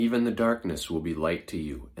Even the darkness will be light to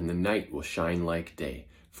you, and the night will shine like day,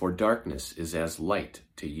 for darkness is as light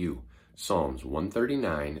to you. Psalms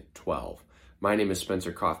 139:12. My name is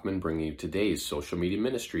Spencer Coffman, bringing you today's Social Media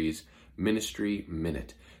Ministries Ministry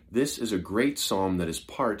Minute. This is a great psalm that is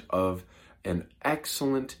part of an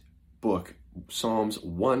excellent book, Psalms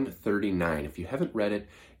 139. If you haven't read it,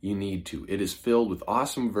 you need to. It is filled with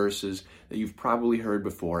awesome verses that you've probably heard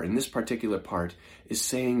before, and this particular part is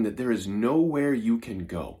saying that there is nowhere you can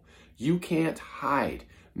go. You can't hide.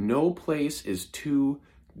 No place is too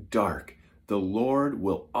dark. The Lord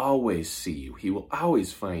will always see you. He will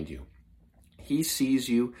always find you. He sees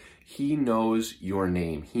you. He knows your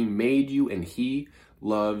name. He made you, and He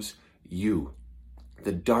loves you.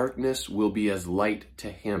 The darkness will be as light to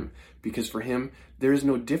Him, because for Him, there is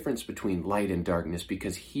no difference between light and darkness,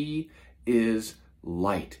 because He is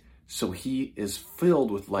light. So He is filled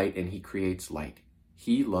with light, and He creates light.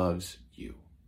 He loves